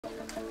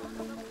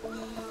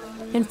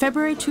In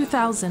February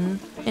 2000,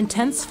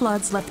 intense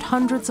floods left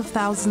hundreds of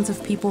thousands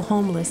of people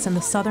homeless in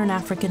the southern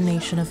African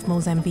nation of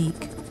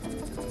Mozambique.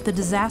 The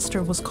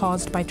disaster was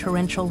caused by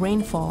torrential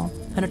rainfall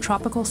and a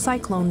tropical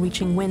cyclone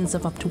reaching winds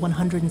of up to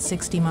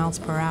 160 miles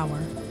per hour.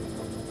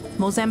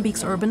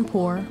 Mozambique's urban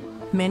poor,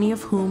 many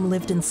of whom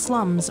lived in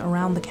slums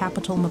around the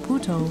capital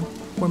Maputo,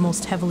 were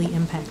most heavily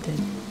impacted.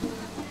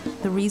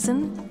 The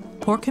reason?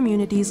 Poor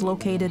communities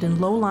located in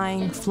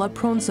low-lying,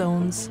 flood-prone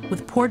zones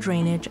with poor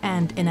drainage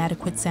and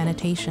inadequate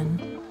sanitation.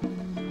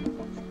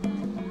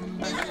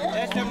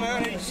 Esta é a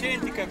maior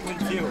enchente que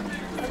aconteceu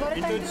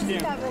em todo esse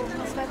tempo.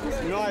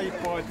 Não há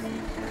hipótese.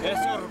 É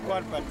só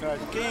recuar para trás.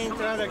 Quem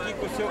entrar aqui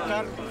com o seu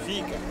carro,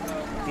 fica.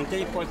 Não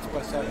tem hipótese de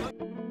passar.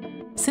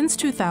 Since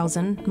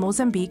 2000,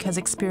 Mozambique has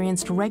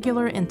experienced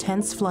regular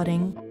intense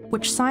flooding,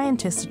 which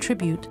scientists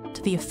attribute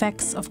to the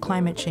effects of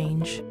climate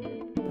change.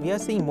 We are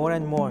seeing more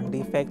and more the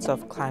effects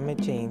of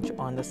climate change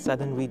on the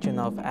southern region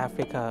of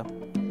Africa.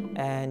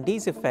 And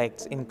these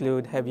effects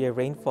include heavier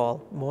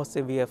rainfall, more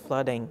severe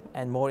flooding,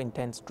 and more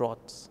intense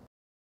droughts.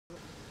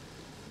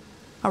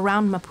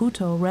 Around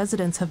Maputo,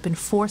 residents have been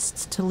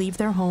forced to leave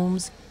their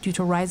homes due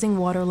to rising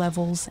water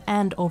levels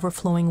and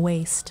overflowing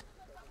waste.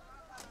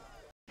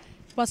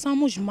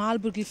 Passamos mal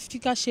porque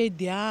fica cheio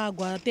de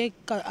água, até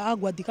a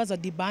água de casa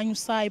de banho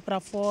sai para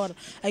fora.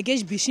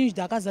 Aqueles bichinhos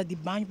da casa de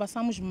banho,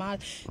 passamos mal.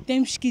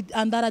 Temos que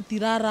andar a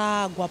tirar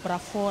a água para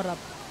fora.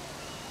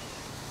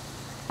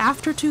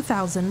 After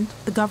 2000,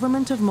 the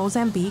government of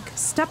Mozambique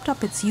stepped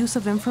up its use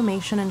of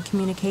information and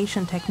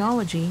communication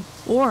technology,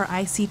 or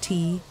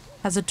ICT,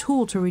 as a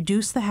tool to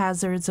reduce the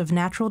hazards of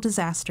natural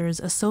disasters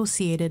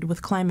associated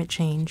with climate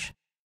change.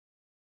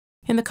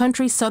 In the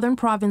country's southern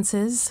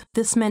provinces,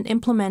 this meant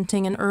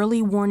implementing an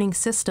early warning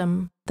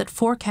system that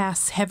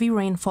forecasts heavy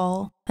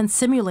rainfall and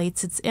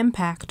simulates its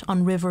impact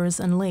on rivers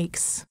and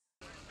lakes.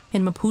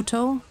 In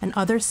Maputo and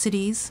other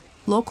cities,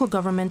 local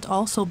government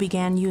also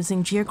began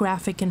using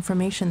Geographic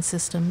Information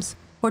Systems,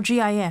 or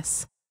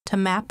GIS, to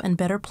map and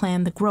better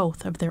plan the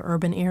growth of their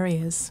urban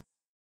areas.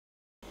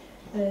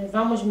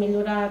 Vamos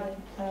melhorar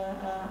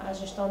a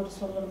gestão do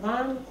solo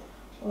urbano,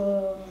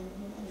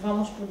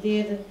 vamos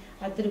poder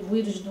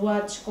atribuir os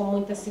doados com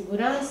muita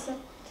segurança,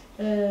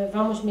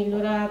 vamos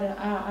melhorar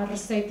a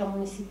receita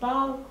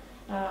municipal,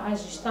 a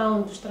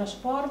gestão dos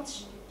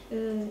transportes,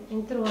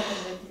 entre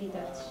outras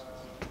atividades.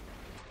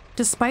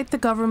 Despite the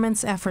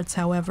government's efforts,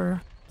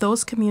 however,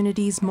 those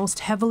communities most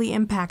heavily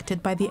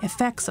impacted by the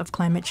effects of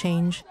climate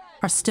change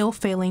are still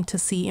failing to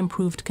see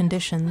improved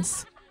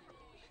conditions.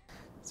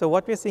 So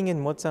what we're seeing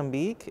in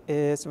Mozambique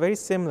is very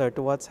similar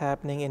to what's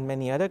happening in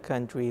many other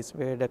countries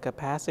where the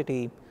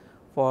capacity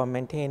for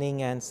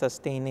maintaining and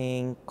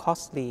sustaining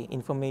costly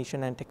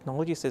information and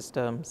technology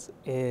systems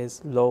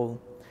is low.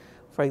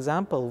 For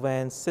example,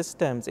 when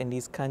systems in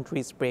these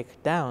countries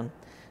break down,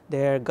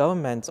 their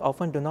governments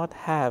often do not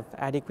have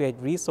adequate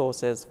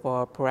resources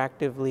for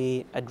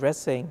proactively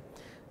addressing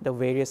the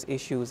various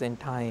issues in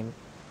time.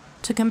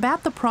 To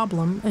combat the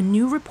problem, a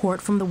new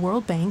report from the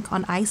World Bank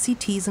on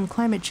ICTs and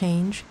climate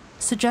change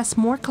suggests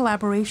more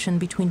collaboration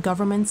between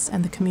governments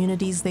and the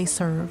communities they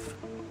serve.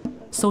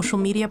 Social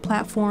media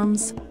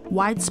platforms,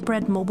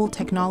 widespread mobile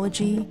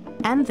technology,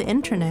 and the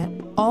internet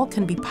all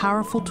can be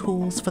powerful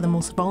tools for the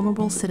most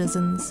vulnerable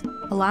citizens,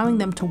 allowing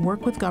them to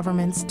work with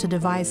governments to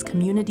devise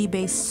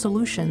community-based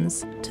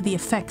solutions to the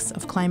effects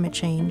of climate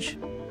change.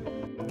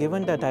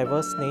 Given the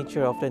diverse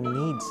nature of the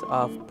needs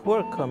of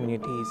poor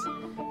communities,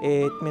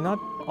 it may not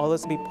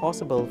always be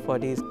possible for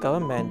these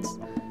governments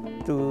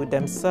to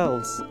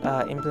themselves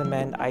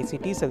implement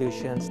ICT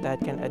solutions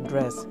that can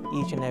address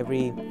each and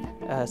every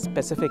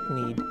specific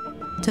need.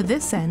 To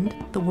this end,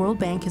 the World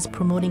Bank is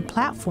promoting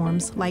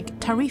platforms like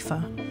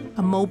Tarifa,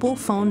 a mobile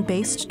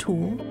phone-based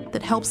tool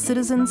that helps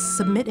citizens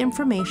submit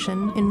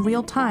information in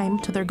real time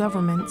to their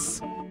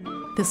governments.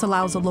 This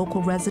allows a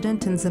local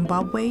resident in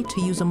Zimbabwe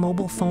to use a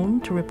mobile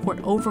phone to report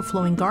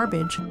overflowing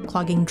garbage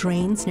clogging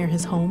drains near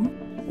his home,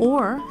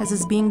 or, as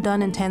is being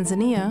done in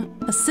Tanzania,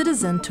 a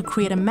citizen to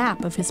create a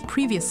map of his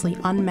previously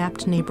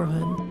unmapped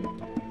neighborhood.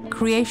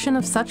 Creation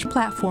of such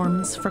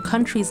platforms for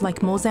countries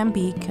like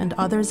Mozambique and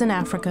others in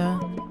Africa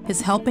is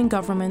helping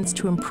governments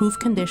to improve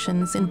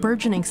conditions in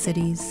burgeoning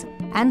cities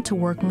and to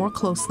work more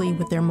closely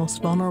with their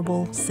most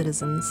vulnerable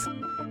citizens.